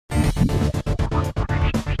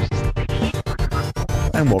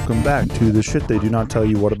and welcome back to the Shit They Do Not Tell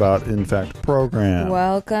You What About In Fact program.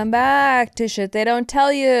 Welcome back to Shit They Don't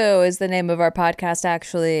Tell You is the name of our podcast,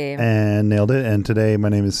 actually. And nailed it. And today my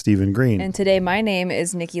name is Stephen Green. And today my name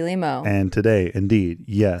is Nikki Limo. And today, indeed,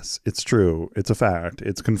 yes, it's true. It's a fact.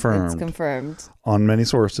 It's confirmed. It's confirmed. On many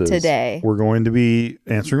sources. Today. We're going to be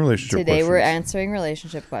answering relationship questions. Today we're answering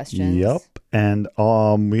relationship questions. Yep. And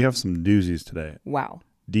we have some doozies today. Wow.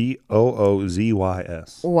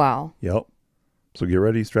 DOOZYS. Wow. Yep. So get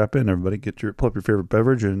ready, strap in, everybody. Pull up your favorite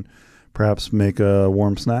beverage and perhaps make a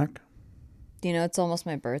warm snack. Do you know it's almost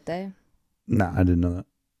my birthday? Nah, I didn't know that.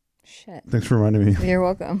 Shit. Thanks for reminding me. You're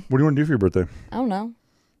welcome. What do you want to do for your birthday? I don't know.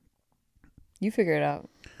 You figure it out.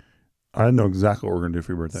 I know exactly what we're going to do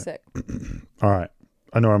for your birthday. Sick. All right.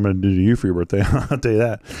 I know what I'm going to do to you for your birthday. I'll tell you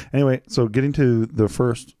that. Anyway, so getting to the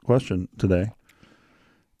first question today.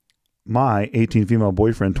 My 18 female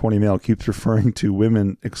boyfriend, 20 male, keeps referring to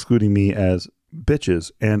women excluding me as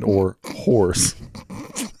bitches and or whores.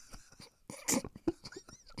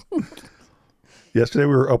 Yesterday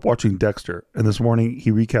we were up watching Dexter, and this morning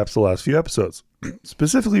he recaps the last few episodes,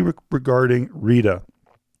 specifically regarding Rita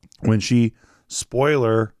when she,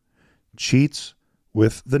 spoiler, cheats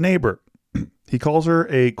with the neighbor. He calls her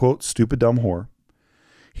a, quote, stupid dumb whore.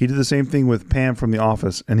 He did the same thing with Pam from The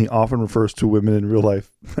Office, and he often refers to women in real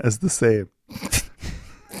life as the same.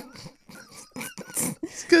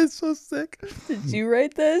 This guy's so sick. Did you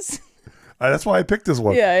write this? That's why I picked this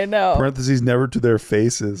one. Yeah, I know. Parentheses, never to their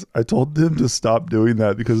faces. I told him to stop doing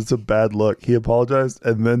that because it's a bad look. He apologized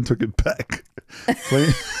and then took it back.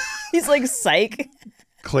 He's like, psych.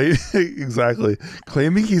 Exactly.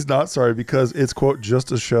 Claiming he's not sorry because it's, quote,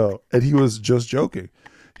 just a show. And he was just joking.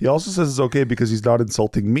 He also says it's okay because he's not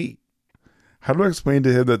insulting me. How do I explain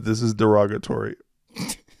to him that this is derogatory?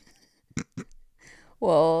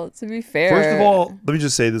 Well, to be fair. First of all, let me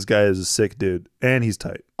just say this guy is a sick dude and he's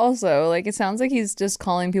tight. Also, like, it sounds like he's just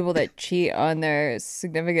calling people that cheat on their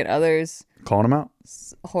significant others calling them out?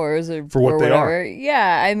 Whores or for what or they whatever. are.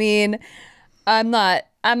 Yeah, I mean, I'm not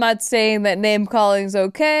saying that name calling's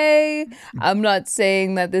okay. I'm not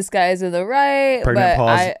saying that this guy's in the right. Pregnant but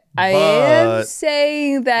pause, I am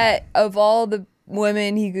saying that of all the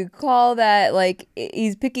women he could call that, like,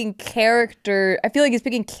 he's picking character. I feel like he's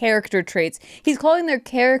picking character traits. He's calling their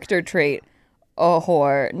character trait a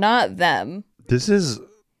whore, not them. This is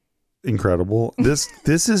incredible. This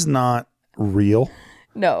is not real.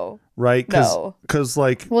 No. Right? No. Because,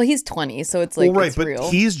 like... Well, he's 20, so it's like, well, right, it's but real.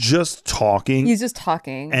 He's just talking. He's just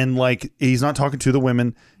talking. And, like, he's not talking to the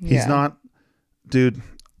women. He's not... Dude,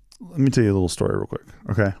 let me tell you a little story real quick,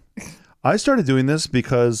 okay? I started doing this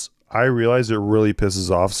because I realized it really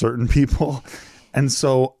pisses off certain people. And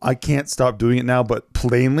so I can't stop doing it now, but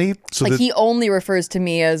plainly. So like, he only refers to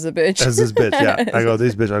me as a bitch. As this bitch, yeah. I go,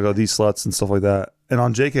 these bitch. I go, these sluts and stuff like that. And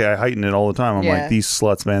on JK, I heighten it all the time. I'm like, these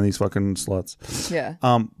sluts, man, these fucking sluts. Yeah.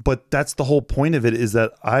 But that's the whole point of it, is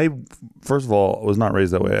that I, first of all, was not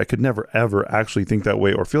raised that way. I could never, ever actually think that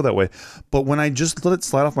way or feel that way. But when I just let it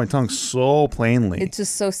slide off my tongue so plainly. It's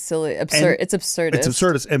just so silly. Absurd. It's absurdist. It's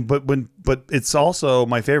absurdist. And but it's also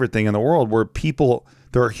my favorite thing in the world where people...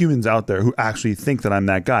 There are humans out there who actually think that I'm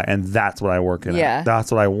that guy, and that's what I work in. Yeah.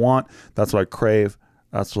 That's what I want. That's what I crave.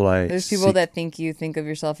 That's what I There's people that think of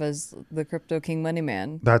yourself as the crypto king money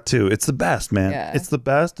man. That too. It's the best, man. Yeah. It's the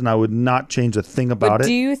best, and I would not change a thing about it. But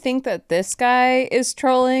do you think that this guy is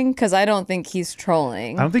trolling? Because I don't think he's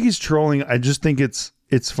trolling. I don't think he's trolling. I just think it's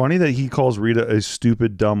funny that he calls Rita a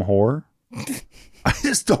stupid, dumb whore. I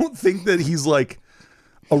just don't think that he's like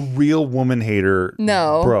a real woman hater.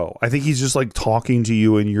 No. Bro. I think he's just like talking to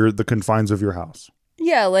you in the confines of your house.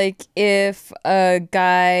 Yeah, like if a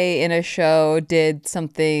guy in a show did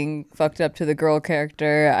something fucked up to the girl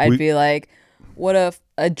character, I'd be like, what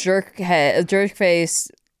a jerk face,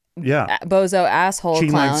 bozo asshole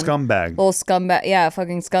cheating clown. like scumbag. Little scumbag. Yeah,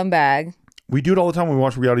 fucking scumbag. We do it all the time when we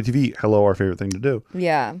watch reality TV. Hello, our favorite thing to do.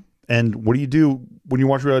 Yeah. And what do you do when you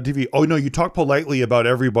watch reality TV? Oh, no, you talk politely about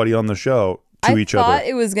everybody on the show. I thought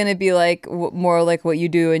it was going to be like more like what you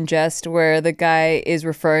do in Jest, where the guy is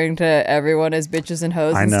referring to everyone as bitches and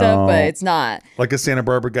hoes and stuff, but it's not. Like a Santa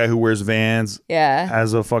Barbara guy who wears Vans. Yeah.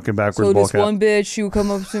 Has a fucking backwards so ball this cap. one bitch, she would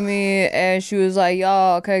come up to me and she was like,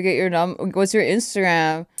 "Y'all, can I get your what's your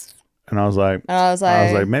Instagram?" And I was like,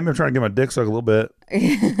 maybe I'm trying to get my dick sucked a little bit.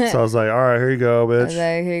 So I was like, all right, here you go, bitch. I was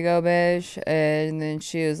like, here you go, bitch. And then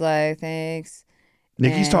she was like, thanks.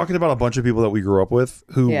 Nikki's talking about a bunch of people that we grew up with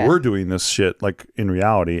who were doing this shit like in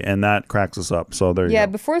reality, and that cracks us up. So there you go. Yeah,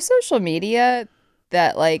 before social media,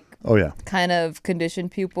 that like kind of conditioned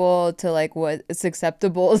people to like what is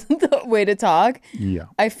acceptable the way to talk. Yeah.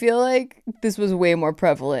 I feel like this was way more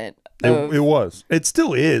prevalent. It was. It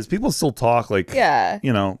still is. People still talk like, yeah.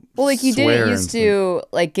 Well, like you didn't used to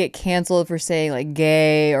like get canceled for saying like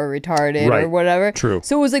gay or retarded or whatever. True.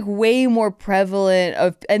 So it was like way more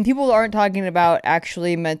prevalent and people aren't talking about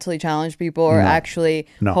actually mentally challenged people or actually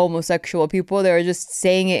homosexual people. They were just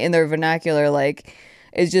saying it in their vernacular. Like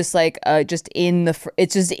it's just like it's just in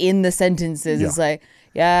the sentences. Yeah. It's like,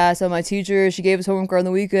 yeah, so my teacher, she gave us homework on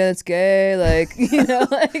the weekend. It's gay, like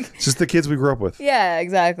like it's just the kids we grew up with. Yeah,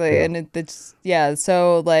 exactly, and it's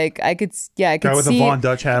So like I could guy with see a Von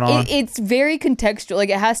Dutch hat on. It's very contextual. Like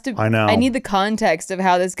it has to. I know. I need the context of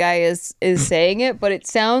how this guy is saying it, but it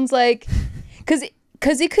sounds like because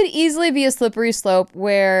it could easily be a slippery slope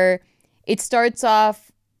where it starts off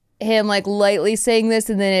him like lightly saying this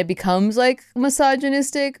and then it becomes like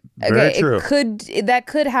misogynistic. Very true. That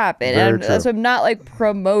could happen. And that's why I'm not like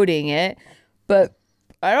promoting it, but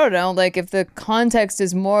I don't know, like if the context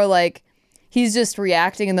is more like he's just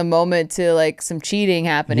reacting in the moment to like some cheating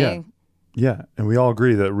happening. Yeah. And we all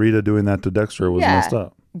agree that Rita doing that to Dexter was messed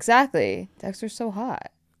up. Exactly. Dexter's so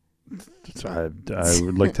hot. I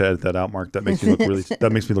would like to edit that out, Mark. That makes me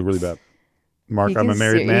look really bad. Mark, I'm a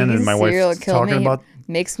married man, and my wife's talking about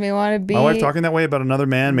makes me want to be. My wife talking that way about another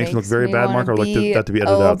man makes me look very bad, Mark. I would like that to be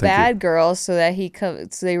edited out. Thank bad you. Girl, so that he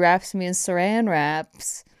wraps me in saran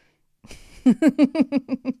wraps.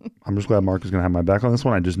 I'm just glad Mark is going to have my back on this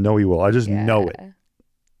one. I just know he will. I just know it, and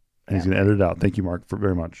he's going to edit it out. Thank you, Mark,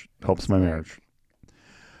 very much. Helps my marriage.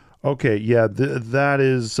 Okay, yeah, that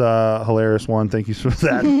is a hilarious one. Thank you for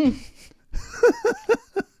that.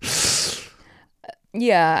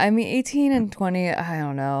 Yeah, I mean, 18 and 20, I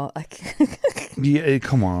don't know. Yeah,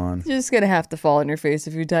 come on. You're just going to have to fall on your face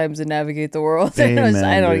a few times and navigate the world. Amen,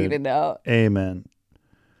 I don't even know. Amen.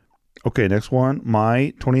 Okay, next one.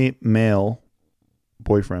 My 28 male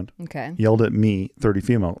boyfriend yelled at me, 30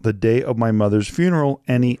 female, the day of my mother's funeral.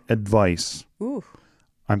 Any advice? Ooh.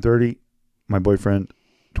 I'm 30. My boyfriend,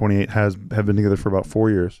 28, have been together for about 4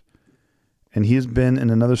 years. And he has been in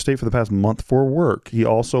another state for the past month for work. He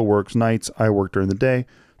also works nights. I work during the day.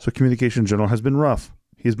 So communication in general has been rough.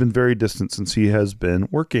 He has been very distant since he has been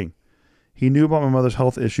working. He knew about my mother's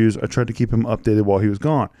health issues. I tried to keep him updated while he was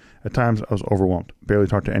gone. At times, I was overwhelmed. Barely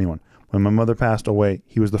talked to anyone. When my mother passed away,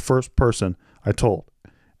 he was the first person I told.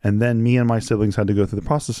 And then me and my siblings had to go through the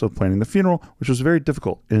process of planning the funeral, which was very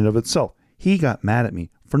difficult in and of itself. He got mad at me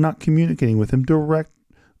for not communicating with him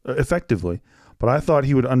effectively. But I thought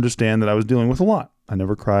he would understand that I was dealing with a lot. I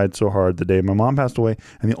never cried so hard the day my mom passed away,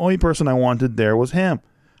 and the only person I wanted there was him.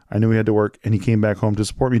 I knew he had to work, and he came back home to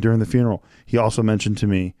support me during the funeral. He also mentioned to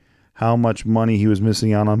me how much money he was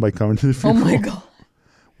missing out on by coming to the funeral. Oh my God.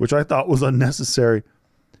 Which I thought was unnecessary.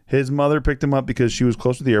 His mother picked him up because she was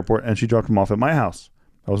close to the airport, and she dropped him off at my house.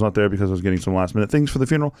 I was not there because I was getting some last minute things for the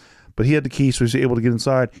funeral, but he had the key, so he was able to get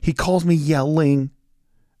inside. He calls me yelling,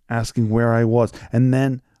 asking where I was.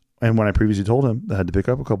 And when I previously told him that I had to pick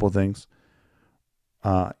up a couple of things,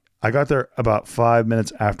 I got there about 5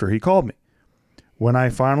 minutes after he called me. When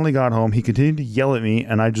I finally got home, he continued to yell at me,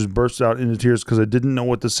 and I just burst out into tears because I didn't know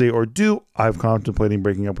what to say or do. I'm contemplating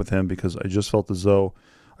breaking up with him because I just felt it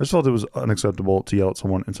was unacceptable to yell at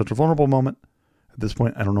someone in such a vulnerable moment. At this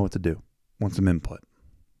point, I don't know what to do. Want some input?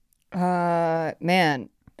 Man,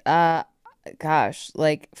 gosh,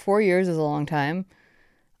 like 4 years is a long time.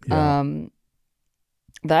 Yeah.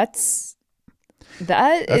 That's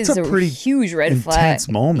a pretty huge red flag. Intense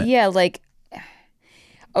moment. Yeah, like,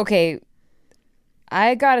 okay,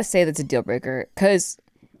 I gotta say that's a deal breaker because,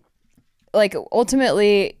 like,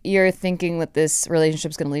 ultimately you're thinking that this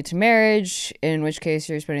relationship's gonna lead to marriage, in which case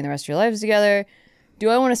you're spending the rest of your lives together. Do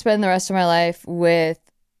I want to spend the rest of my life with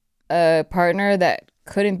a partner that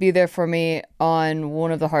couldn't be there for me on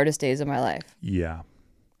one of the hardest days of my life? Yeah.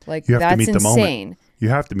 Like, that's insane. You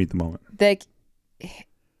have to meet the moment. Like,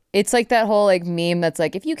 it's like that whole like meme that's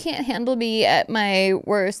like, if you can't handle me at my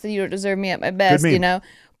worst, then you don't deserve me at my best, you know?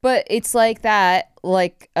 But it's like that,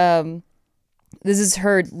 like, this is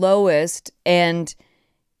her lowest, and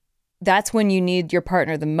that's when you need your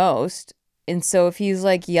partner the most. And so if he's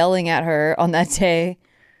like yelling at her on that day,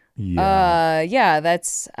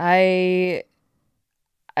 that's, I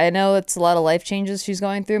know it's a lot of life changes she's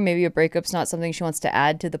going through. Maybe a breakup's not something she wants to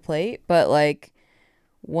add to the plate, but like,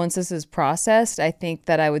 once this is processed, I think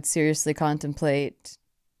that I would seriously contemplate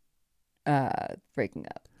breaking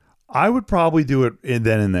up. I would probably do it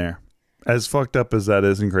then and there. As fucked up as that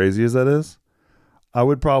is and crazy as that is, I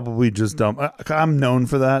would probably just dump. I'm known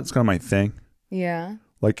for that. It's kind of my thing. Yeah.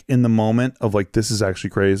 Like in the moment of like, this is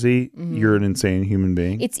actually crazy. Mm-hmm. You're an insane human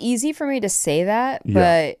being. It's easy for me to say that,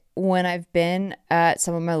 but when I've been at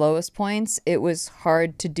some of my lowest points, it was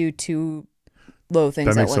hard to do two low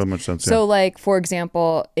things That at makes once. so much sense. So, like, for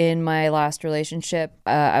example, in my last relationship,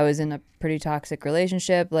 I was in a pretty toxic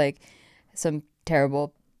relationship, like some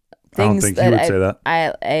terrible things. I don't think you would say that.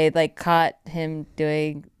 I like caught him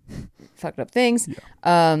doing fucked up things.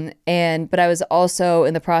 But I was also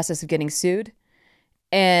in the process of getting sued,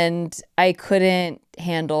 and I couldn't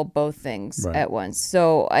handle both things at once.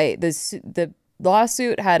 So the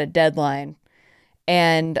lawsuit had a deadline.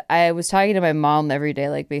 And I was talking to my mom every day,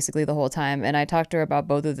 like basically the whole time. And I talked to her about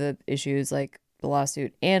both of the issues, like the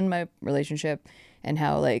lawsuit and my relationship, and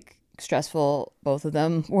how like stressful both of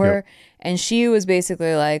them were. Yep. And she was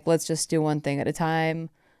basically like, let's just do one thing at a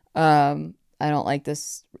time. I don't like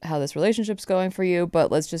how this relationship's going for you,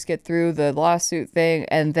 but let's just get through the lawsuit thing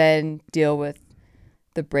and then deal with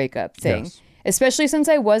the breakup thing. Yes. Especially since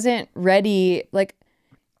I wasn't ready, like,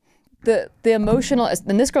 the emotional,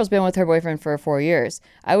 and this girl's been with her boyfriend for 4 years.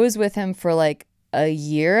 I was with him for like a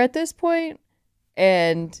year at this point,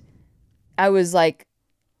 and I was like,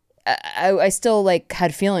 I still like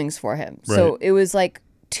had feelings for him. Right. So it was like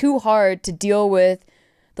too hard to deal with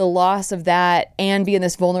the loss of that and be in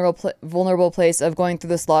this vulnerable place of going through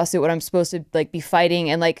this lawsuit when I'm supposed to like be fighting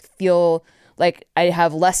and like feel like I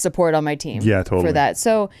have less support on my team. Yeah, totally. For that.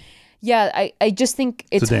 So yeah, I just think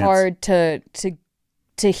it's hard to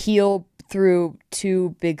heal through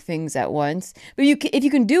two big things at once. But if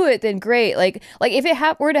you can do it, then great. Like if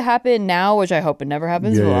it were to happen now, which I hope it never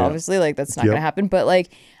happens, obviously like that's not going to happen. But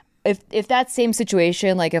like if that same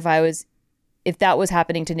situation, like if that was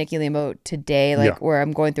happening to Nikki Limo today, like where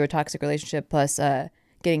I'm going through a toxic relationship plus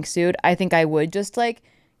getting sued, I think I would just like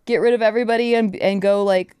get rid of everybody and go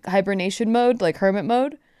like hibernation mode, like hermit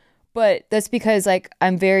mode. But that's because like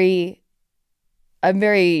I'm very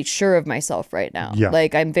sure of myself right now. Yeah.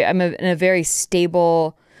 Like I'm in a very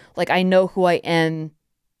stable, like I know who I am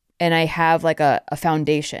and I have like a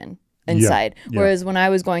foundation inside. Yeah. Whereas when I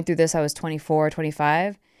was going through this, I was 24,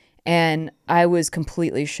 25 and I was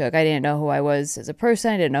completely shook. I didn't know who I was as a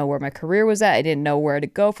person. I didn't know where my career was at. I didn't know where to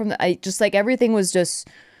go from I just like everything was just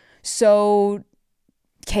so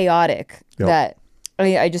chaotic that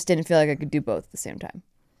I just didn't feel like I could do both at the same time.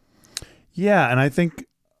 Yeah. And I think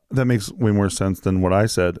that makes way more sense than what I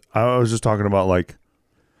said. I was just talking about like,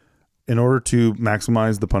 in order to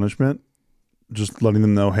maximize the punishment, just letting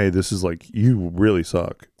them know, hey, this is like, you really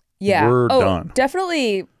suck. Yeah. We're done.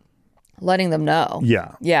 Definitely letting them know.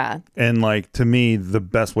 Yeah. Yeah. And like, to me, the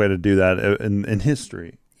best way to do that in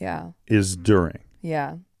history is during.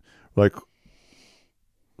 Yeah. Like,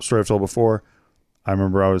 story I've told before, I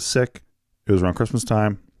remember I was sick. It was around Christmas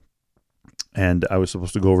time. And I was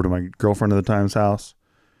supposed to go over to my girlfriend at the time's house.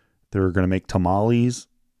 They were going to make tamales.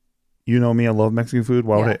 You know me, I love Mexican food.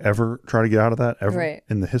 Why would I ever try to get out of that ever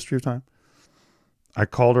in the history of time? I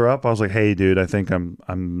called her up. I was like, hey, dude, I think I'm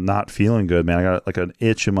not feeling good, man. I got like an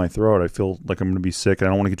itch in my throat. I feel like I'm going to be sick. And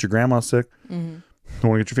I don't want to get your grandma sick. Mm-hmm. I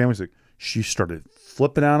don't want to get your family sick. She started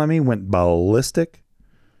flipping out on me, went ballistic,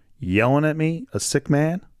 yelling at me, a sick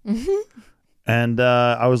man. Mm-hmm. And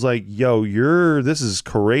I was like, yo, this is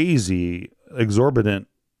crazy, exorbitant.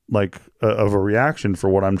 Like of a reaction for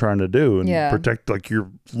what I'm trying to do and protect like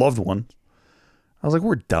your loved one. I was like,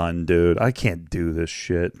 we're done, dude. I can't do this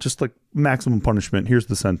shit. Just like maximum punishment. Here's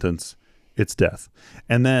the sentence. It's death.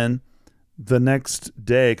 And then the next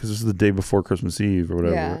day, because this is the day before Christmas Eve or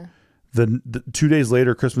whatever, the 2 days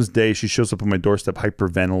later, Christmas Day, she shows up on my doorstep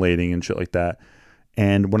hyperventilating and shit like that.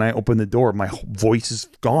 And when I open the door, my voice is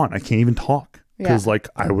gone. I can't even talk because like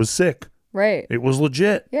I was sick. Right. It was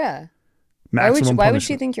legit. Yeah. Why would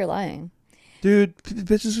she think you're lying? Dude,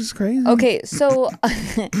 bitch is just crazy. Okay, so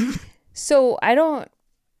so I don't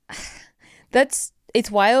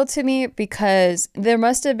it's wild to me because there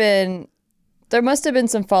must have been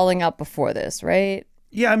some falling out before this, right?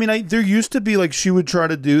 Yeah, I mean, there used to be like she would try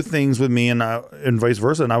to do things with me and vice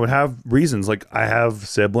versa, and I would have reasons. Like I have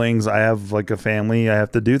siblings, I have like a family, I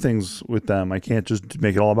have to do things with them. I can't just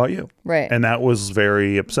make it all about you, right? And that was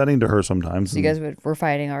very upsetting to her sometimes. So you guys were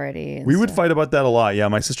fighting already. We would fight about that a lot. Yeah,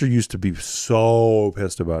 my sister used to be so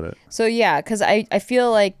pissed about it. So yeah, because I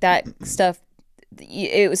feel like that stuff.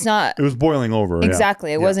 It was not. It was boiling over.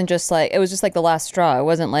 Exactly. It wasn't just like it was just like the last straw. It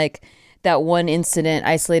wasn't like that one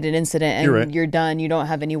isolated incident, and you're done. You don't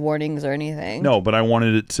have any warnings or anything. No, but I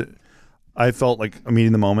wanted it to. I felt like a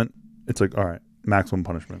meeting the moment. It's like, all right, maximum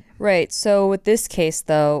punishment. Right. So with this case,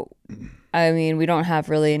 though, I mean, we don't have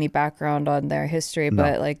really any background on their history,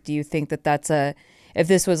 but like, do you think that that's if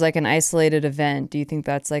this was like an isolated event, do you think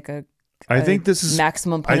that's like I think this is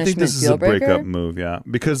maximum punishment? I think this is a breakup move. Yeah,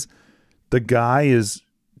 because the guy is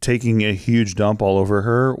taking a huge dump all over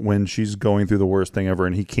her when she's going through the worst thing ever,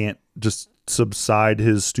 and he can't just subside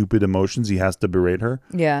his stupid emotions, he has to berate her.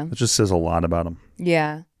 Yeah. That just says a lot about him.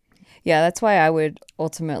 Yeah. Yeah, that's why I would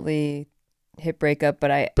ultimately hit breakup,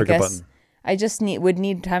 but I Breakup guess button. I just would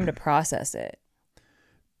need time to process it.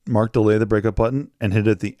 Mark, delay the breakup button and hit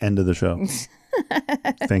it at the end of the show.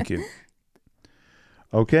 Thank you.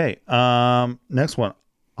 Okay. Next one.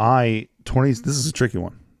 This is a tricky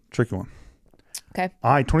one. Okay.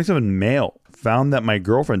 27 male, found that my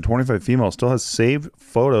girlfriend, 25 female, still has saved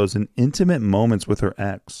photos and intimate moments with her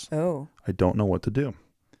ex. Oh. I don't know what to do.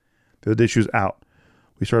 The other day she was out.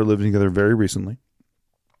 We started living together very recently.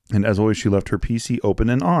 And as always, she left her PC open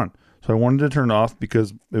and on. So I wanted to turn it off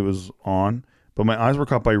because it was on. But my eyes were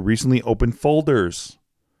caught by recently opened folders.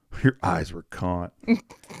 Your eyes were caught.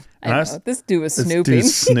 I know. This dude was snooping.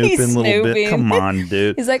 This dude's snooping a little bit. Come on,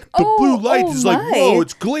 dude. He's like, the blue light is like, whoa,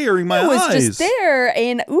 it's glaring my eyes. I was just there,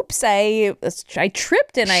 and oops, I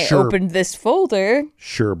tripped and I opened this folder.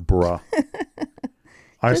 Sure, bruh.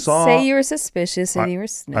 Say you were suspicious and you were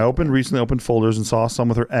snooping. I recently opened folders and saw some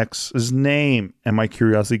with her ex's name, and my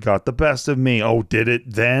curiosity got the best of me. Oh, did it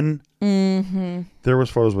then? Mm-hmm. There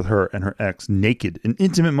was photos with her and her ex naked in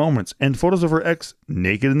intimate moments, and photos of her ex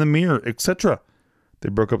naked in the mirror, etc. They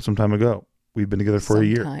broke up some time ago. We've been together for a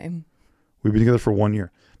year. We've been together for 1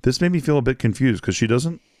 year. This made me feel a bit confused because she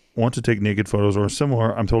doesn't want to take naked photos or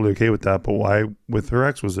similar. I'm totally okay with that, but why with her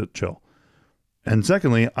ex was it chill? And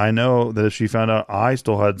secondly, I know that if she found out I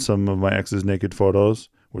still had some of my ex's naked photos,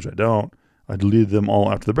 which I don't, I deleted them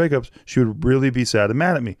all after the breakups, she would really be sad and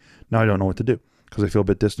mad at me. Now I don't know what to do because I feel a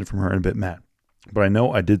bit distant from her and a bit mad. But I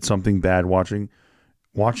know I did something bad watching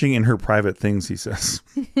in her private things, he says.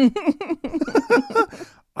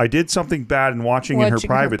 I did something bad in watching in her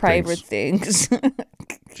private things.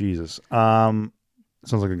 Jesus. Sounds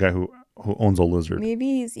like a guy who owns a lizard. Maybe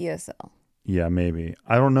he's ESL. Yeah, maybe.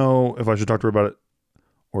 I don't know if I should talk to her about it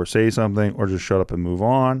or say something or just shut up and move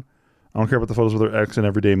on. I don't care about the photos with her ex and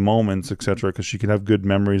everyday moments, etc., because she can have good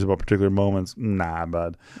memories about particular moments. Nah,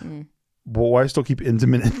 bud. But why still keep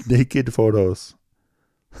intimate and naked photos?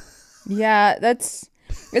 Yeah,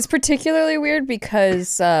 it's particularly weird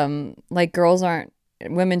because like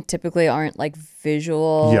women typically aren't like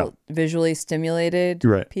visually stimulated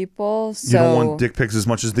people. So you don't want dick pics as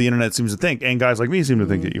much as the internet seems to think, and guys like me seem to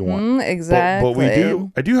think that you want. Exactly. But we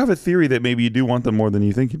do. I do have a theory that maybe you do want them more than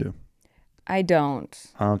you think you do. I don't.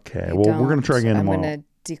 Okay. We're gonna try again tomorrow. I'm gonna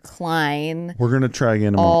decline. We're gonna try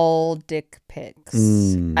again tomorrow. All dick pics.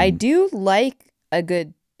 I do like a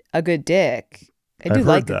good dick. I've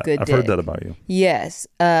heard that about you. Yes.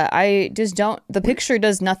 I just don't. The picture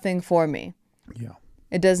does nothing for me. Yeah.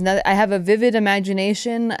 It does not. I have a vivid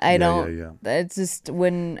imagination. I don't. Yeah. It's just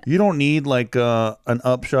when you don't need like an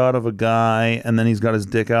upshot of a guy and then he's got his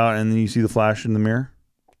dick out and then you see the flash in the mirror.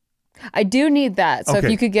 I do need that. So if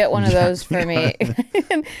you could get one of those for me.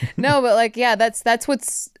 No, but like, yeah, that's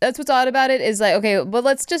what's odd about it is like, okay, but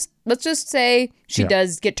let's just say she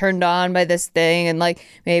does get turned on by this thing and like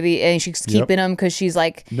maybe and she's keeping them because she's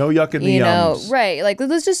like no yuck in the yums. Right? Like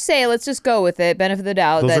let's just go with it. Benefit of the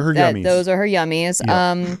doubt. Those are her yummies.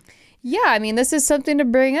 Yep. Yeah, I mean, this is something to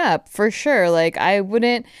bring up for sure. Like,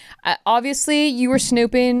 obviously, you were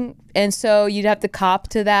snooping, and so you'd have to cop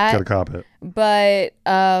to that. Gotta cop it. But,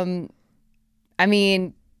 I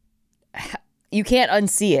mean, you can't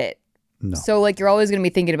unsee it. No. So, like, you're always going to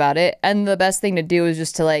be thinking about it. And the best thing to do is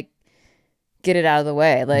just to, like, get it out of the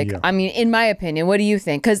way. Like, I mean, in my opinion, what do you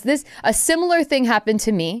think? Because a similar thing happened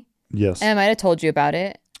to me. Yes. And I might have told you about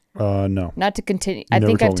it. No. Not to continue. I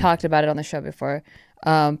think I've talked about it on the show before.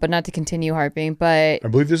 But not to continue harping, but I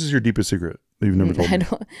believe this is your deepest secret that you've never told me.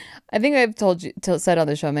 I think I've said on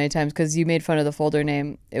the show many times because you made fun of the folder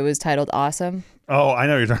name. It was titled Awesome. Oh, I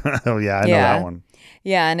know you're talking. Oh, yeah, I know that one.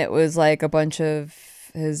 Yeah, and it was like a bunch of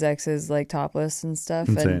his exes, like topless and stuff,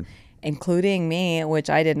 and including me, which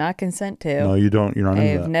I did not consent to. No, you don't. You're not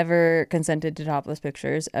into that. I've never consented to topless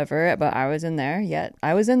pictures ever, but I was in there.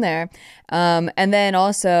 I was in there. And then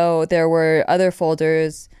also there were other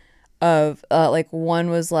folders of like one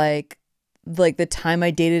was like the time I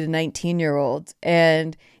dated a 19-year-old,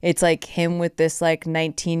 and it's like him with this like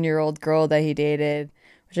 19-year-old girl that he dated,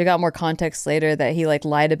 which I got more context later that he like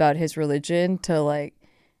lied about his religion to like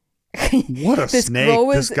what a snake.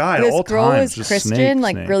 This guy all girl time was Christian,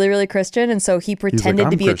 like really, really Christian. And so he pretended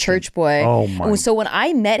to be a church boy. Oh my. And so when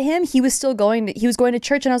I met him, he was going to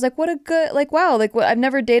church, and I was like, what a good, like, wow, like what, I've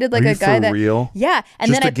never dated like a guy that real? Yeah.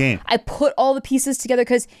 And just then I put all the pieces together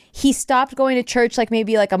because he stopped going to church like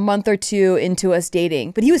maybe like a month or two into us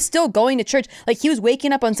dating, but he was still going to church. Like he was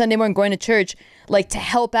waking up on Sunday morning, going to church, like to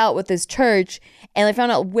help out with his church. And I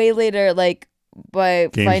found out way later, like,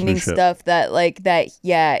 Gamesmanship. finding stuff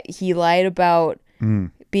that he lied about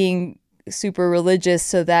being super religious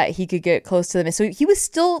so that he could get close to them. And so he was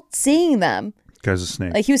still seeing them. Guy's a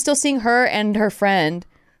snake. Like he was still seeing her and her friend.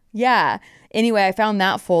 Yeah. Anyway, I found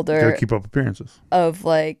that folder. Gotta keep up appearances. Of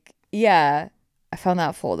like, yeah, I found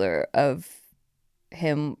that folder of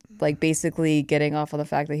him like basically getting off on the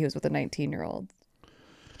fact that he was with a 19-year-old.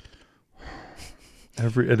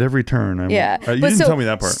 At every turn. You didn't tell me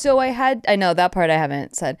that part. So I know that part I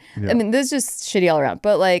haven't said. Yeah. I mean, this is just shitty all around.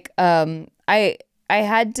 But like, I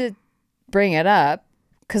had to bring it up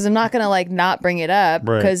because I'm not gonna like not bring it up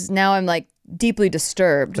because now I'm like deeply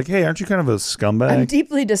disturbed. Like, hey, aren't you kind of a scumbag? I'm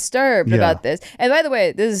deeply disturbed about this. And by the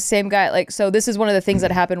way, this is the same guy. Like, so this is one of the things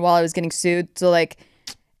that happened while I was getting sued. So like,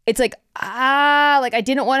 it's like, like I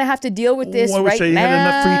didn't want to have to deal with this right now. I wish I had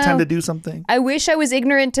enough free time to do something. I wish I was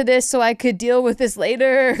ignorant to this so I could deal with this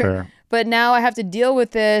later. Fair. But now I have to deal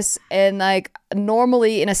with this. And like,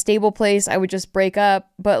 normally in a stable place, I would just break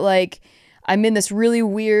up. But like, I'm in this really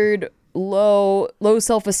weird, low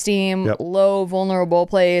self-esteem, low vulnerable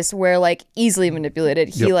place where like easily manipulated.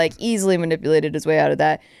 He like easily manipulated his way out of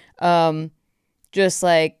that. Just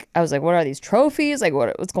like, I was like, what are these trophies? Like,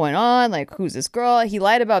 what's going on? Like, who's this girl? He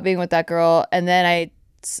lied about being with that girl. And then I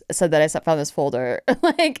said that I found this folder.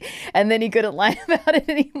 Like, and then he couldn't lie about it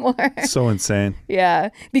anymore. So insane. Yeah.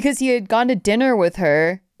 Because he had gone to dinner with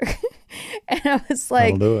her. And I was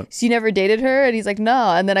like, so you never dated her? And he's like, no.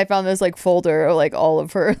 And then I found this like folder of like all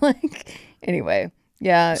of her. Like, anyway.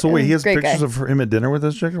 Yeah. So wait, he has pictures of him at dinner with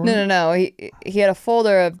this chick? No. He had a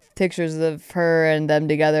folder of pictures of her and them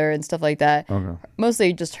together and stuff like that. Okay.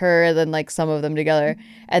 Mostly just her and then like some of them together.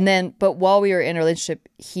 And then, but while we were in a relationship,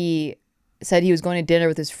 he said he was going to dinner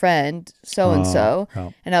with his friend, so-and-so.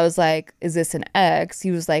 And I was like, is this an ex? He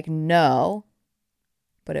was like, no,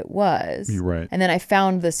 but it was. You're right. And then I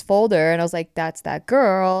found this folder and I was like, that's that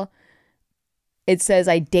girl. It says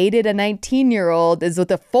I dated a 19-year-old is what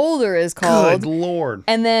the folder is called. Good Lord.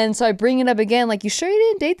 And then so I bring it up again, like, you sure you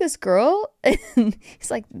didn't date this girl? And he's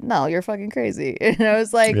like, no, you're fucking crazy. And I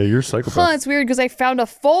was like, yeah, you're a psychopath. Huh, it's weird because I found a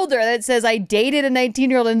folder that says I dated a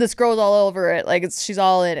 19-year-old and this girl's all over it. Like she's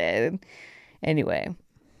all in it. Anyway,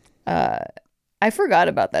 I forgot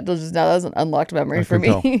about that. That was an unlocked memory for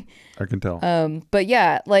me. I can tell. But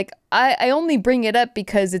yeah, like I only bring it up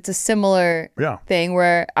because it's a similar thing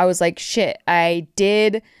where I was like, shit, I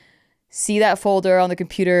did see that folder on the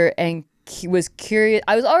computer and was curious.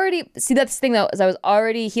 I was already, that's the thing though,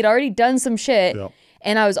 is he'd already done some shit. Yep.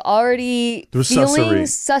 And I was already feeling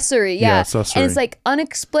sussery. Yeah. Sussery. And it's like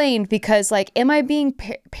unexplained because like, am I being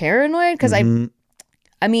paranoid? Because I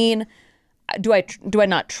mean, do I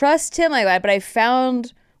not trust him? But I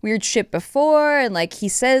found weird shit before, and like he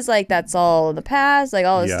says like that's all in the past, like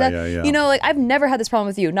all this stuff. Yeah. You know, like I've never had this problem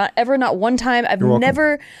with you. Not one time. I've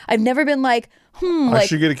never been like, I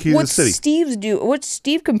should get a key to the city. What's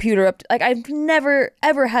Steve computer up to? Like I've never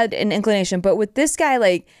ever had an inclination, but with this guy,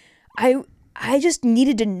 like I just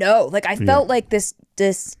needed to know. Like I felt like this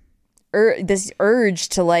urge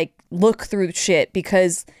to like look through shit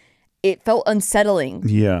because it felt unsettling.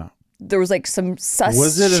 Yeah. There was like some sus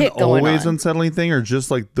was it shit an going always on. Unsettling thing or just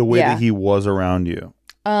like the way that he was around you?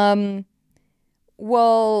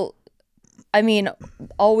 Well, I mean,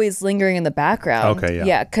 always lingering in the background. Okay,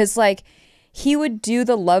 yeah, because like he would do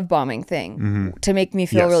the love bombing thing to make me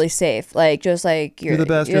feel really safe. Like just like you're the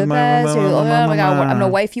best. You're the best. Oh my god, I'm gonna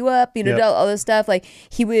wife you up. You know, all this stuff. Like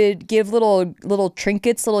he would give little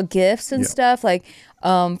trinkets, little gifts and stuff. Like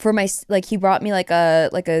for my he brought me like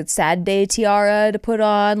a sad day tiara to put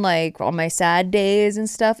on like on my sad days and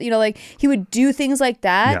stuff. You know, like he would do things like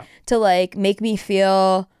that to like make me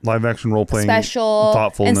feel live action role playing, special,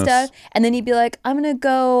 thoughtfulness and stuff. And then he'd be like, I'm gonna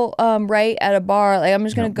go write at a bar. Like I'm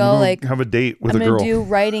just gonna go like have a date with a girl. I'm gonna do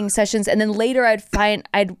writing sessions. And then later I'd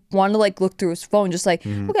want to like look through his phone, just like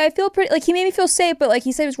okay, I feel pretty. Like he made me feel safe, but like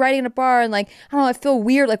he said he was writing at a bar, and like I don't know, I feel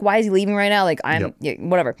weird. Like why is he leaving right now? Like I'm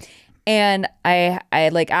whatever. And I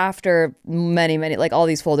like after many like all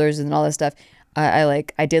these folders and all this stuff,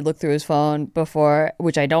 I did look through his phone before,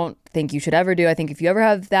 which I don't think you should ever do. I think if you ever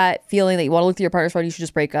have that feeling that you want to look through your partner's phone, you should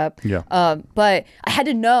just break up. Yeah. But I had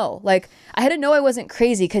to know, I wasn't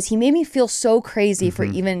crazy because he made me feel so crazy for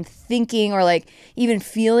even thinking or like even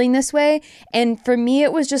feeling this way. And for me,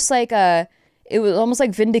 it was just like it was almost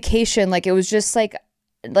like vindication. Like it was just like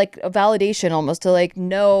a validation almost to like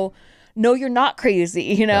no, you're not crazy,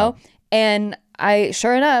 you know? Yeah. And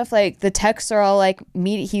sure enough, like the texts are all like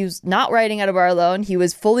he was not writing at a bar alone. He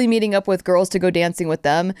was fully meeting up with girls to go dancing with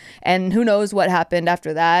them. And who knows what happened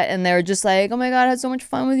after that. And they were just like, oh my God, I had so much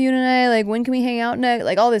fun with you tonight. Like, when can we hang out next?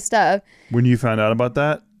 Like all this stuff. When you found out about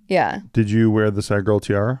that, Yeah. Did you wear the sad girl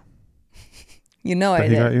tiara? You know I He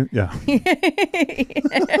did. got you? Yeah.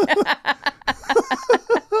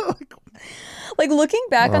 Like looking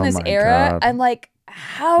back on this my era, God. I'm like,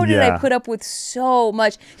 how did I put up with so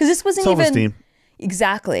much? Because this wasn't Self-esteem. even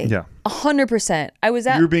exactly. Yeah. 100%. I was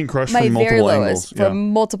at You were being crushed my from very multiple lowest angles. from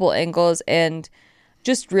multiple angles, and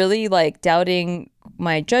just really like doubting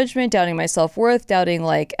my judgment, doubting my self-worth, doubting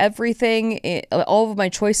like everything, all of my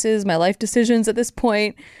choices, my life decisions at this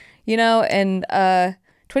point, you know. And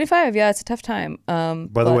 25, yeah, it's a tough time.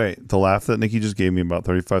 By the way, the laugh that Nikki just gave me about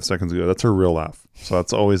 35 seconds ago, that's her real laugh. So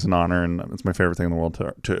that's always an honor, and it's my favorite thing in the world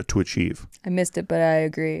to achieve. I missed it, but I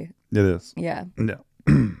agree. It is. Yeah. Yeah.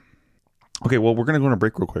 Okay, well, we're going to go on a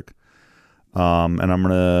break real quick. And I'm going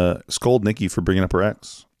to scold Nikki for bringing up her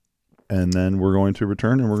ex. And then we're going to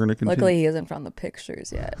return, and we're going to continue. Luckily, he hasn't found the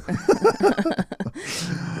pictures yet.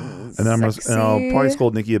 And then I'll probably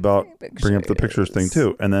scold Nikki about bringing up the pictures thing,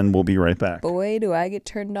 too. And then we'll be right back. Boy, do I get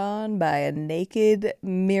turned on by a naked,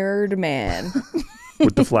 mirrored man.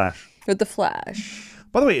 With the flash. With the flash.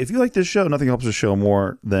 By the way, if you like this show, nothing helps the show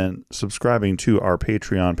more than subscribing to our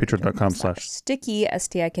Patreon, patreon.com/sticky,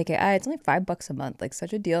 STIKKI. It's only $5 a month, like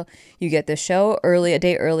such a deal. You get the show early, a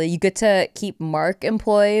day early. You get to keep Mark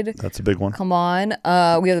employed. That's a big one. Come on.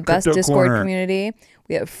 We have the best Crypto Discord Corner. community.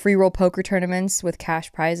 We have free roll poker tournaments with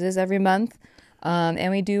cash prizes every month.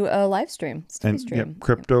 And we do a live stream.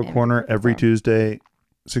 Crypto Corner every Tuesday,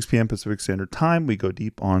 6 p.m. Pacific Standard Time. We go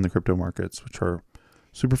deep on the crypto markets, which are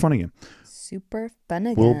super fun again. Super fun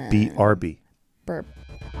again. We'll beat RB. Burp.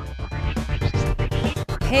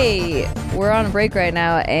 Hey, we're on a break right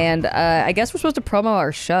now, and I guess we're supposed to promo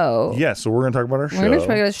our show. Yeah, so we're going to talk about our show. We're going to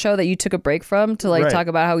talk about a show that you took a break from to like talk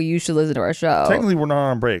about how you should listen to our show. Technically, we're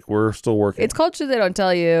not on break. We're still working. It's called Shit They Don't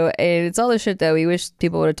Tell You, and it's all the shit that we wish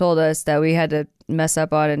people would have told us that we had to mess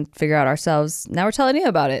up on and figure out ourselves. Now we're telling you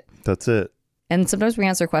about it. That's it. And sometimes we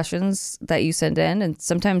answer questions that you send in, and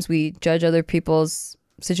sometimes we judge other people's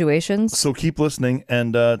situations. So keep listening,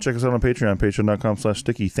 and check us out on Patreon,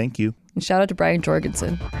 patreon.com/sticky. Thank you. And shout out to Brian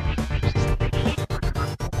Jorgensen.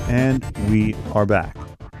 And we are back.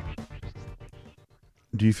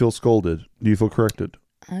 Do you feel scolded? Do you feel corrected?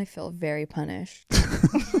 I feel very punished.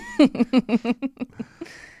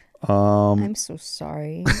 I'm so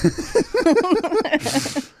sorry.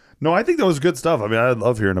 No, I think that was good stuff. I mean, I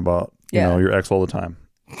love hearing about your ex all the time.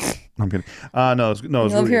 I'm kidding. No, it's I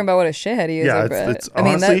love really, hearing about what a shithead he is. yeah, it's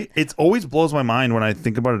honestly, it always blows my mind when I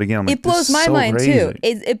think about it again. I'm like, it blows my mind crazy. too.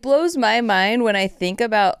 It blows my mind when I think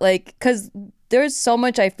about like, because there's so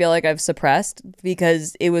much I feel like I've suppressed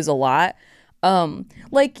because it was a lot.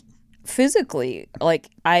 Like physically, like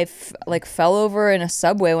I fell over in a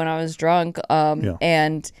subway when I was drunk.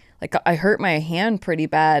 And like I hurt my hand pretty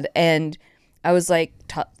bad, and I was like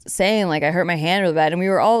saying like I hurt my hand really bad, and we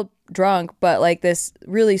were all drunk, but like this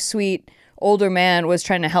really sweet older man was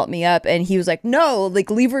trying to help me up, and he was like, no, like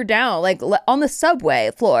leave her down, like on the subway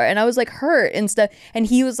floor, and I was like hurt and stuff, and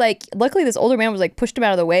he was like, luckily this older man was like pushed him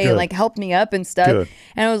out of the way and like helped me up and stuff.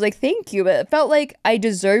 And I was like, thank you, but it felt like I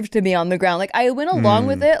deserved to be on the ground. Like I went along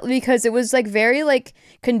with it because it was like very like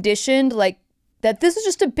conditioned, like that this is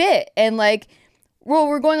just a bit, and like well,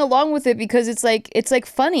 we're going along with it because it's like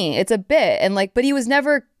funny, it's a bit, and like, but he was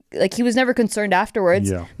never concerned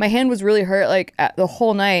afterwards. My hand was really hurt like the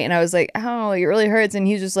whole night, and I was like, oh, it really hurts, and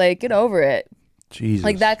he was just like, get over it. Jesus.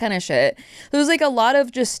 Like that kind of shit. There was like a lot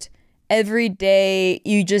of just every day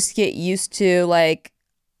you just get used to like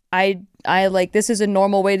I like this is a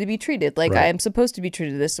normal way to be treated, like I am supposed to be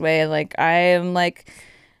treated this way, and like I am like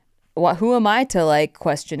who am I to like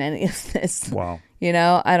question any of this? Wow. You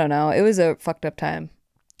know, I don't know. It was a fucked up time.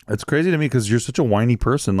 It's crazy to me because you're such a whiny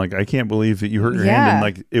person. Like, I can't believe that you hurt your hand and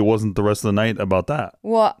like it wasn't the rest of the night about that.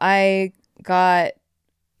 Well, I got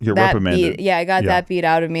reprimanded. I got that beat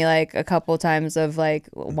out of me like a couple times of like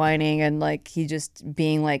whining and like he just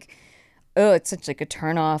being like, oh, it's such like a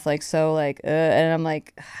turn off, like so like and I'm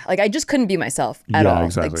like I just couldn't be myself at all.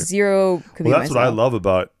 Exactly. Like zero could be that's myself. what I love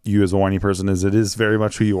about you as a whiny person is it is very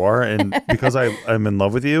much who you are, and because I'm in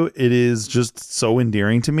love with you, it is just so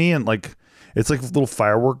endearing to me, and like it's like little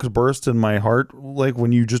fireworks burst in my heart, like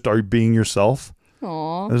when you just are being yourself.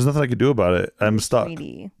 Aww. There's nothing I can do about it. I'm stuck.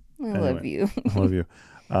 Sweetie. I love you. I love you.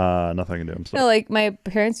 Nothing I can do. I'm stuck. No, like my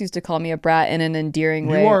parents used to call me a brat in an endearing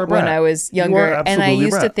You way are a brat. when I was younger, You are and I absolutely a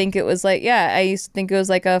used to brat. think it was like I used to think it was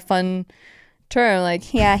like a fun term,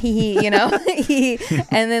 like yeah, he, you know,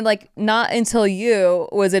 and then like not until you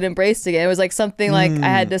was it embraced again. It was like something like I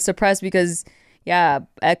had to suppress because Yeah,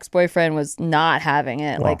 ex-boyfriend was not having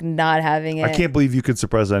it. Wow. Like, not having it. I can't believe you could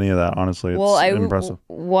suppress any of that, honestly. It's impressive.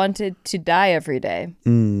 Wanted to die every day.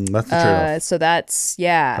 That's the trade-off. So that's,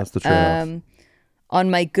 yeah. That's the trade-off. On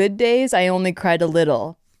my good days, I only cried a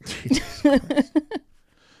little.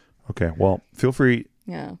 Okay, well, feel free.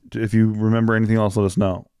 Yeah. If you remember anything else, let us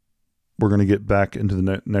know. We're going to get back into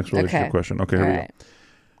the next relationship question. Okay, here we go.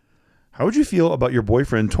 How would you feel about your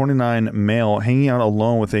boyfriend, 29 male, hanging out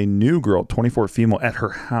alone with a new girl, 24 female, at her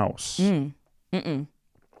house?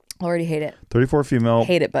 Already hate it. 34 female.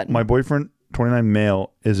 Hate it button. My boyfriend, 29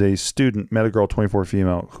 male, is a student, met a girl, 24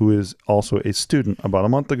 female, who is also a student about a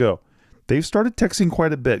month ago. They've started texting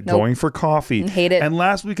quite a bit, going for coffee. Hate it. And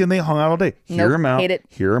last weekend they hung out all day. Hear him out. Hate it.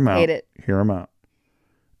 Hear him out. Hate it. Hear him out.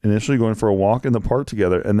 Initially going for a walk in the park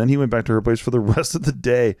together, and then he went back to her place for the rest of the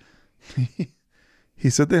day. He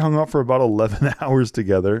said they hung out for about 11 hours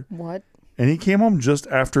together. What? And he came home just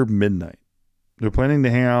after midnight. They're planning to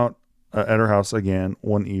hang out at her house again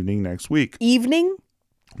one evening next week. Evening?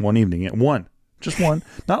 One evening at 1. Just one.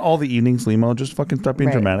 Not all the evenings, Limo. Just fucking stop being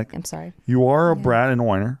dramatic. I'm sorry. You are a brat and a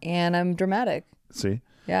whiner. And I'm dramatic. See?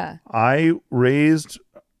 Yeah. I raised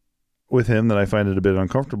with him that I find it a bit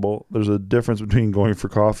uncomfortable. There's a difference between going for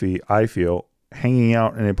coffee, I feel, hanging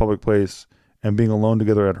out in a public place, and being alone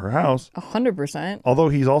together at her house. 100%. Although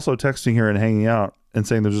he's also texting her and hanging out and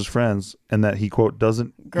saying they're just friends, and that he, quote,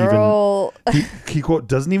 doesn't Girl. even... He, quote,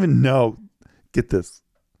 doesn't even know... Get this.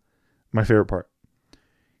 My favorite part.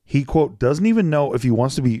 He, quote, doesn't even know if he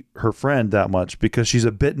wants to be her friend that much because she's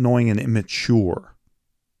a bit annoying and immature.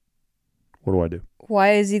 What do I do?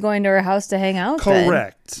 Why is he going to her house to hang out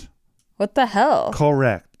Correct. then? What the hell?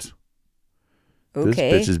 Correct.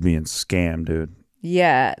 Okay. This bitch is being scammed, dude.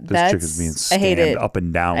 Yeah. This chick is being scammed I hate it. up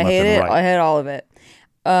and down, I left hate and it. right. I hate all of it.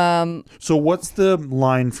 So what's the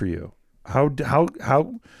line for you?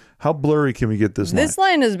 How blurry can we get this line? This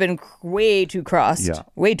line has been way too crossed. Yeah.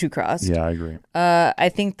 Way too crossed. Yeah, I agree.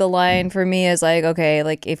 I think the line for me is like, okay,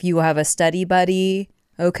 like if you have a study buddy,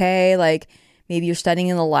 okay, like maybe you're studying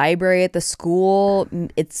in the library at the school,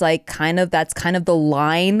 it's like that's kind of the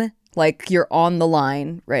line. Like you're on the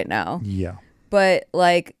line right now. Yeah. But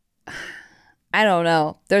like, I don't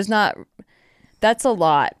know. That's a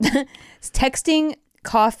lot. Texting,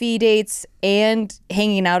 coffee dates, and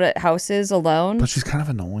hanging out at houses alone. But she's kind of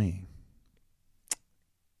annoying.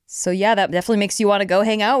 So yeah, that definitely makes you want to go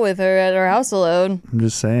hang out with her at her house alone. I'm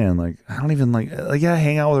just saying, like, I don't even yeah,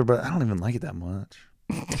 hang out with her, but I don't even like it that much.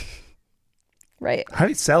 Right. How do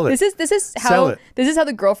you sell it? This is how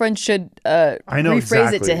the girlfriend should I know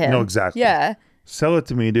rephrase exactly. it to him. No, exactly. Yeah. Sell it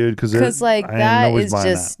to me, dude, because like that is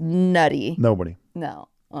just nutty. Nobody. No.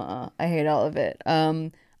 I hate all of it.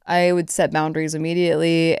 I would set boundaries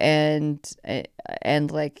immediately and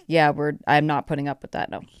like, yeah, I'm not putting up with that.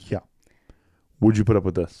 No. Yeah. Would you put up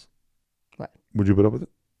with this? What? Would you put up with it?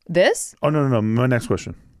 This? Oh, no. My next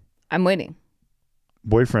question. I'm waiting.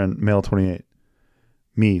 Boyfriend, male 28.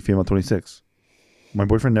 Me, female 26. My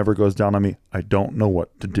boyfriend never goes down on me. I don't know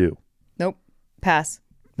what to do. Nope. Pass.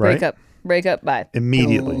 Right? Break up. Bye.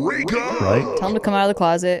 Immediately. Right? Tell him to come out of the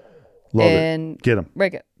closet. Love and it. Get him.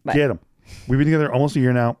 Break it. Bye. Get him. We've been together almost a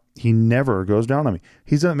year now. He never goes down on me.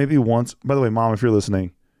 He's done it maybe once. By the way, Mom, if you're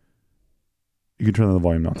listening, you can turn on the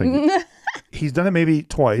volume now. Thank you. He's done it maybe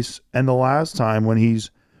twice. And the last time when he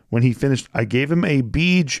finished, I gave him a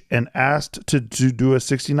beach and asked to do a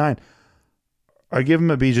 69. I gave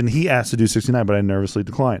him a beach and he asked to do 69, but I nervously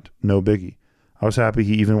declined. No biggie. I was happy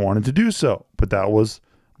he even wanted to do so, but that was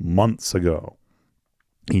months ago.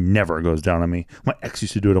 He never goes down on me. My ex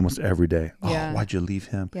used to do it almost every day. Yeah. Oh, why'd you leave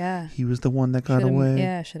him? Yeah. He was the one that got away.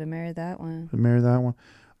 Yeah, should have married that one.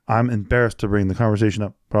 I'm embarrassed to bring the conversation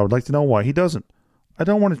up, but I would like to know why he doesn't. I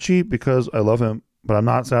don't want to cheat because I love him, but I'm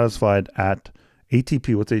not satisfied at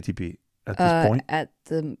ATP. What's ATP? At this point? At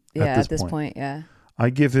this point, yeah. I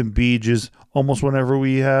give him beaches almost whenever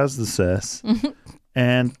he has the cess.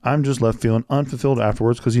 And I'm just left feeling unfulfilled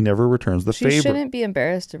afterwards because he never returns the favor. She shouldn't be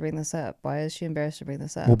embarrassed to bring this up. Why is she embarrassed to bring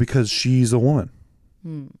this up? Well, because she's a woman.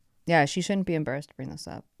 Yeah, she shouldn't be embarrassed to bring this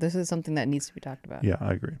up. This is something that needs to be talked about. Yeah,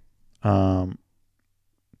 I agree.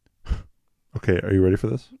 Okay, are you ready for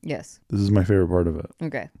this? Yes. This is my favorite part of it.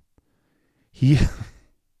 Okay. He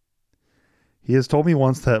has told me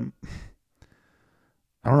once that...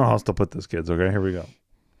 I don't know how else to put this, kids. Okay, here we go.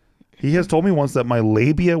 He has told me once that my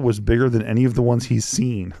labia was bigger than any of the ones he's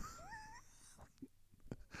seen.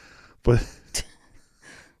 But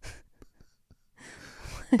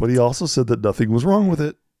he also said that nothing was wrong with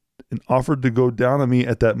it and offered to go down on me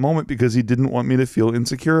at that moment because he didn't want me to feel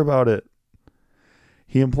insecure about it.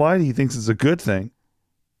 He implied he thinks it's a good thing.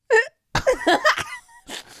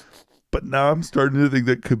 But now I'm starting to think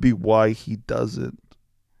that could be why he doesn't.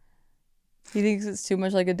 He thinks it's too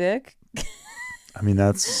much like a dick? I mean,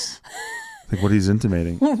 that's I think what he's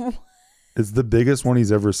intimating. It's the biggest one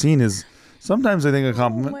he's ever seen is sometimes I think a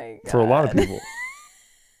compliment for a lot of people.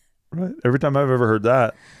 Right? Every time I've ever heard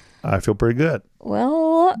that, I feel pretty good.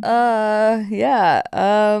 Well, yeah.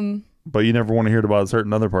 But you never want to hear it about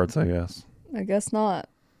certain other parts, I guess. I guess not.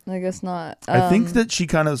 I think that she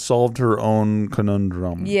kind of solved her own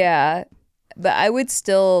conundrum. Yeah. But I would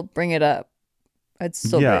still bring it up. I'd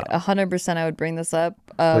still 100% I would bring this up.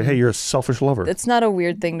 Like, hey, you're a selfish lover. It's not a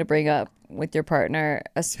weird thing to bring up with your partner.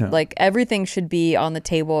 Like, everything should be on the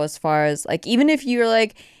table as far as, like, even if you're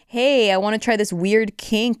like, hey, I want to try this weird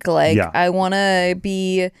kink. Like, I want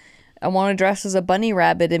to dress as a bunny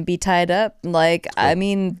rabbit and be tied up. Like, I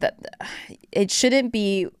mean, it shouldn't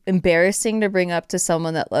be embarrassing to bring up to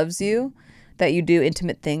someone that loves you, that you do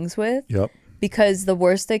intimate things with. Yep. Because the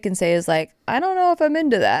worst they can say is like, I don't know if I'm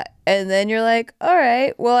into that. And then you're like, all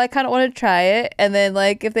right, well, I kind of want to try it. And then,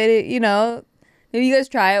 like, if they, you know, maybe you guys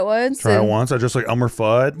try it once. I dress like Elmer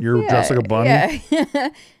Fudd. You're dressed like a bunny. Yeah.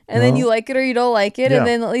 And then you like it or you don't like it, and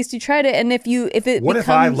then at least you tried it. And if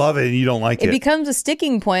I love it and you don't like it? It becomes a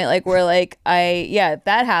sticking point, like where like if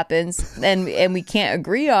that happens and we can't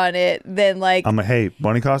agree on it, then like I'm like, hey,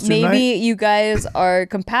 bunny costume maybe night? You guys are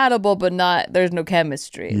compatible, but there's no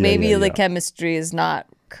chemistry. Maybe the chemistry is not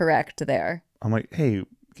correct there. I'm like, hey,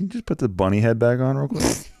 can you just put the bunny head back on real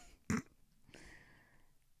quick?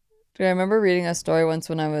 Dude, I remember reading a story once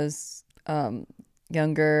when I was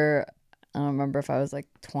younger. I don't remember if I was like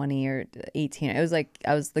 20 or 18. It was like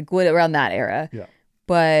I was around that era. Yeah.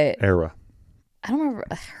 But I don't remember.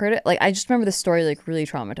 I heard it. Like I just remember the story like really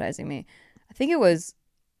traumatizing me. I think it was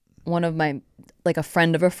one of my a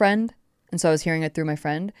friend of a friend, and so I was hearing it through my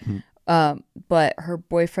friend. But her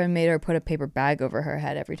boyfriend made her put a paper bag over her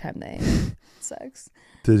head every time they had sex.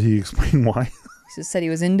 Did he explain why? He just said he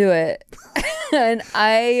was into it, and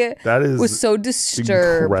I was so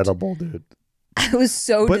disturbed. Incredible, dude. I was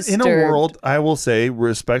so disturbed. But in a world, I will say,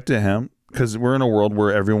 respect to him, because we're in a world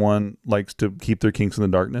where everyone likes to keep their kinks in the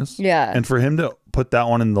darkness. Yeah. And for him to put that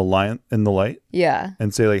one in the light. Yeah.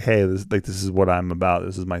 And say like, hey, this is what I'm about.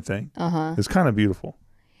 This is my thing. It's kind of beautiful.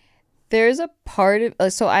 There's a part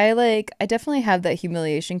of so I definitely have that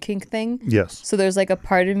humiliation kink thing. Yes. So there's like a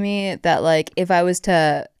part of me that like if I was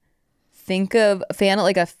to think of a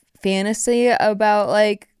fantasy about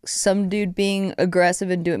like some dude being aggressive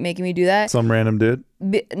and making me do that. Some random dude?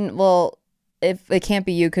 Well, if it can't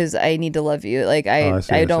be you because I need to love you. Like I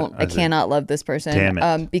cannot love this person. Damn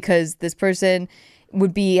it. Because this person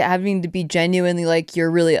would be having to be genuinely like, you're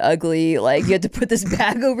really ugly. Like you have to put this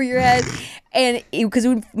bag over your head. And because it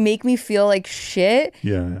would make me feel like shit.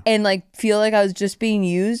 Yeah. And like feel like I was just being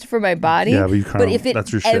used for my body. Yeah, but if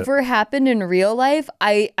it ever happened in real life,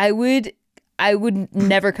 I would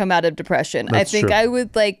never come out of depression. I think true. I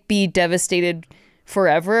would like be devastated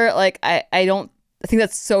forever. Like I think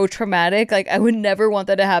that's so traumatic. Like I would never want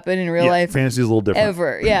that to happen in real life. Fantasy is a little different.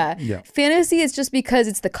 Ever. Yeah. Fantasy is just because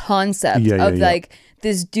it's the concept of like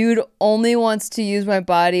this dude only wants to use my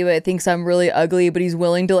body but thinks I'm really ugly, but he's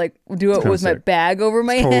willing to like do it with my bag over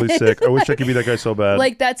my head. Totally sick. I wish I could be that guy so bad.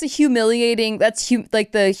 Like that's a humiliating,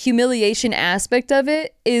 like the humiliation aspect of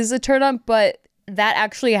it is a turn on, but that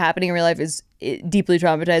actually happening in real life is deeply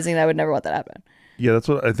traumatizing, and I would never want that to happen. Yeah, that's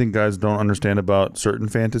what I think guys don't understand about certain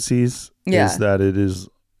fantasies. Yeah. Is that it is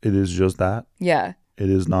just that. Yeah. It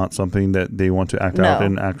is not something that they want to act out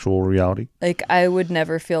in actual reality. Like I would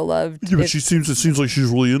never feel loved. Yeah, but it seems like she's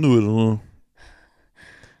really into it.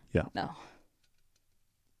 Yeah. No.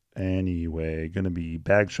 Anyway, gonna be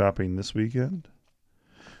bag shopping this weekend.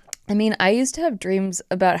 I mean, I used to have dreams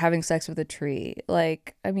about having sex with a tree.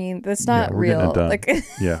 Like, I mean, that's not real. Like,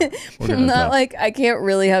 not like I can't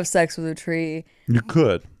really have sex with a tree. You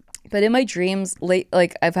could. But in my dreams,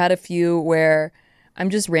 like I've had a few where I'm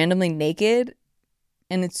just randomly naked,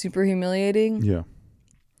 and it's super humiliating. Yeah.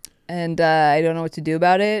 And I don't know what to do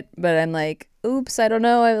about it. But I'm like, oops, I don't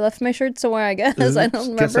know. I left my shirt somewhere, I guess. I don't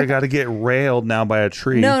remember. Guess I got to get railed now by a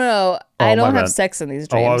tree. No. I don't have sex in these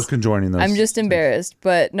dreams. Oh, I was conjoining those. I'm just embarrassed.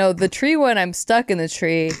 But no, the tree one, I'm stuck in the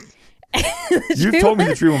tree. You've told me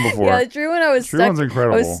the tree one before. Yeah, the tree one, I was stuck. One's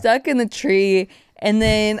incredible. I was stuck in the tree. And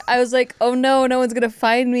then I was like, oh no one's going to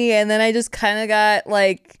find me. And then I just kind of got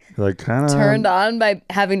turned on by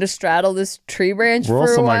having to straddle this tree branch for a while. Where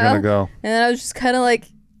else am I going to go? And then I was just kind of like,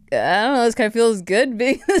 I don't know, this kind of feels good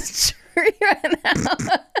being in this tree right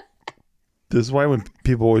now. This is why when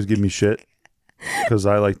people always give me shit, because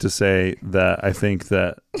I like to say that I think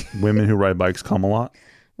that women who ride bikes come a lot.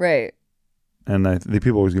 Right. And the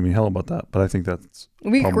people always give me hell about that, but I think that's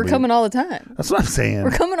we're coming all the time. That's what I'm saying.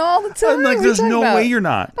 We're coming all the time. I'm like, there's no way you're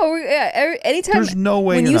not. Oh yeah, anytime. There's no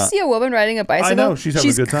way when you're you not. see a woman riding a bicycle, I know she's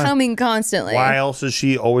having a good time. coming constantly. Why else is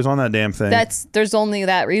she always on that damn thing? There's only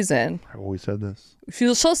that reason. I've always said this.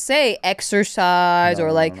 She'll say exercise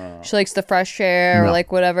or like she likes the fresh air or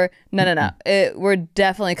like whatever. No. We're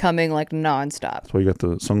definitely coming like nonstop. That's why you got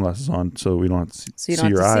the sunglasses on so we don't have to see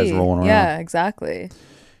don't your have to eyes rolling around. Yeah, exactly.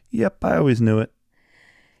 Yep, I always knew it.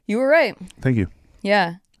 You were right. Thank you.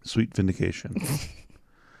 Yeah. Sweet vindication.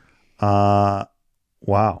 Wow.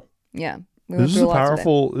 Yeah. This is a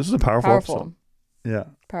powerful episode. Yeah.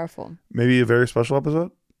 Powerful. Maybe a very special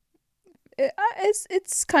episode?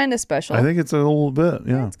 It's kind of special. I think it's a little bit.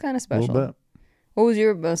 Yeah. It's kind of special. A little bit. What was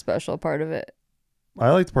your most special part of it? I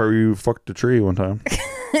like the part where you fucked a tree one time.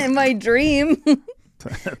 In my dream.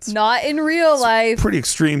 Not in real life. Pretty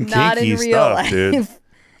extreme Not kinky in real stuff, life. dude.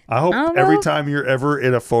 I hope every time you're ever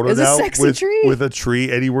in a photo now with a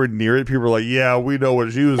tree anywhere near it, people are like, yeah, we know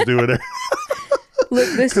what she was doing there.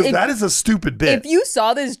 Because that is a stupid bit. If you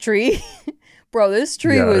saw this tree, bro, this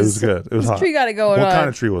tree it was good. It was hot. Tree got it going on. What kind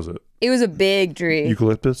of tree was it? It was a big tree.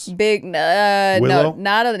 Eucalyptus? Big, Willow? no,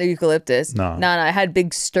 not an eucalyptus. No. It had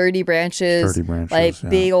big sturdy branches. Like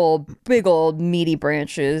big old meaty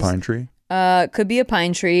branches. Pine tree? Could be a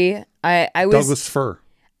pine tree. I was Douglas fir.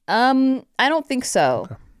 I don't think so.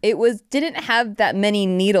 Okay. It didn't have that many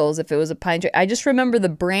needles if it was a pine tree. I just remember the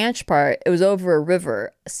branch part. It was over a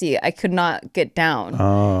river. See, I could not get down.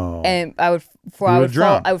 Oh. And I would fall in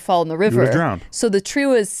the river. You would have drowned. So the tree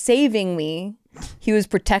was saving me. He was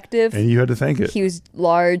protective. And you had to thank it. He was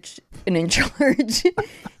large and in charge.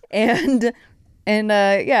 and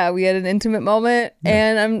we had an intimate moment.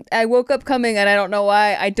 Yeah. And I woke up coming and I don't know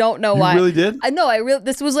why. You really did?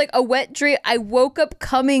 This was like a wet dream. I woke up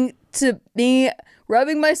coming to me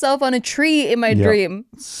rubbing myself on a tree in my dream.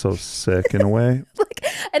 So sick in a way.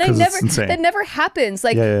 That never happens.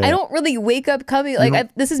 Like I don't really wake up coming.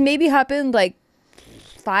 Like this has maybe happened like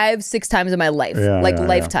 5-6 times in my life,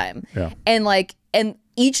 lifetime. Yeah. And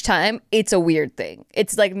each time it's a weird thing.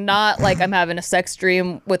 It's like not like I'm having a sex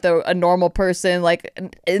dream with a normal person. Like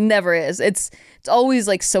it never is. It's always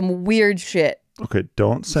like some weird shit. Okay,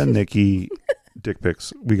 don't send Nikki dick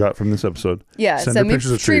pics we got from this episode. Yeah, send me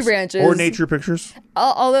pictures of tree branches or nature pictures.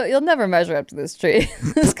 Although you'll never measure up to this tree.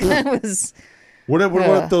 This guy was. What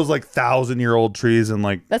about those like 1,000-year-old trees and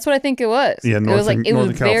like? That's what I think it was. Yeah, it was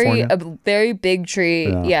a very big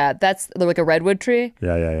tree. Yeah, that's like a redwood tree.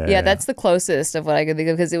 Yeah. That's the closest of what I could think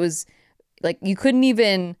of because it was like you couldn't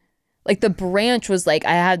even like the branch was like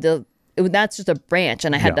I had to. That's just a branch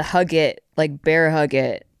and I had to hug it like bear hug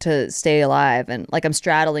it to stay alive and like I'm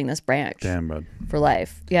straddling this branch. Damn, bud. For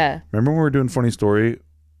life. Yeah. Remember when we were doing Funny Story?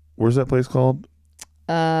 Where's that place called?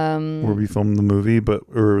 Where we filmed the movie, but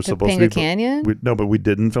it was supposed to be Canyon. But we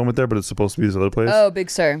didn't film it there. But it's supposed to be this other place. Oh, Big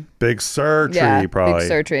Sur. Big Sur tree, probably. Big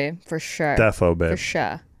Sur tree for sure. Defo, babe.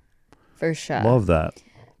 For sure. Love that.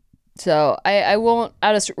 So I won't,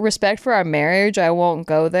 out of respect for our marriage, I won't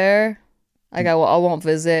go there. Like I won't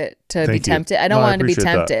visit to be tempted. I don't want to be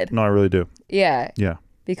tempted. That. No, I really do. Yeah. Yeah.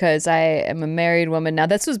 Because I am a married woman now.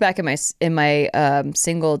 This was back in my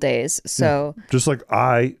single days. So just like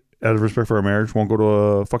I, out of respect for our marriage, won't go to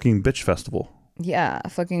a fucking bitch festival. Yeah, a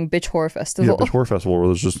fucking bitch whore festival. Yeah, bitch whore festival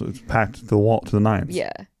where it's packed to the wall to the nines.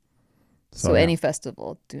 Yeah. So any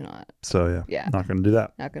festival, do not. So yeah. Not going to do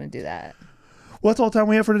that. Not going to do that. Well, that's all the time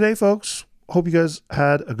we have for today, folks. Hope you guys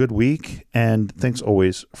had a good week, and thanks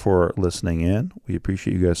always for listening in. We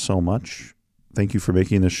appreciate you guys so much. Thank you for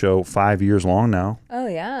making this show 5 years long now. Oh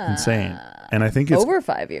yeah, insane. And I think it's over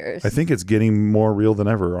 5 years. I think it's getting more real than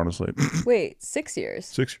ever, honestly. Wait, 6 years?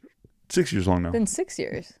 6 years long now. Been 6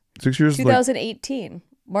 years. 6 years. 2018,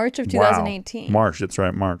 March of 2018. Wow. March. That's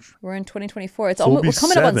right, March. We're in 2024. It's almost we're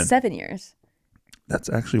coming up on 7 years. That's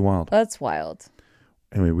actually wild. That's wild.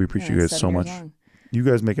 Anyway, we appreciate you guys so much. Long. You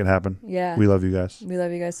guys make it happen. Yeah. We love you guys. We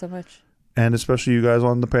love you guys so much. And especially you guys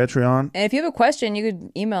on the Patreon. And if you have a question, you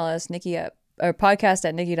could email us, Nikki or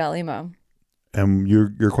podcast@nikki.limo. And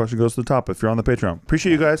your question goes to the top if you're on the Patreon.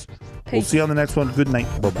 Appreciate you guys. We'll see you on the next one. Good night.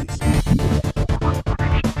 Bye-bye.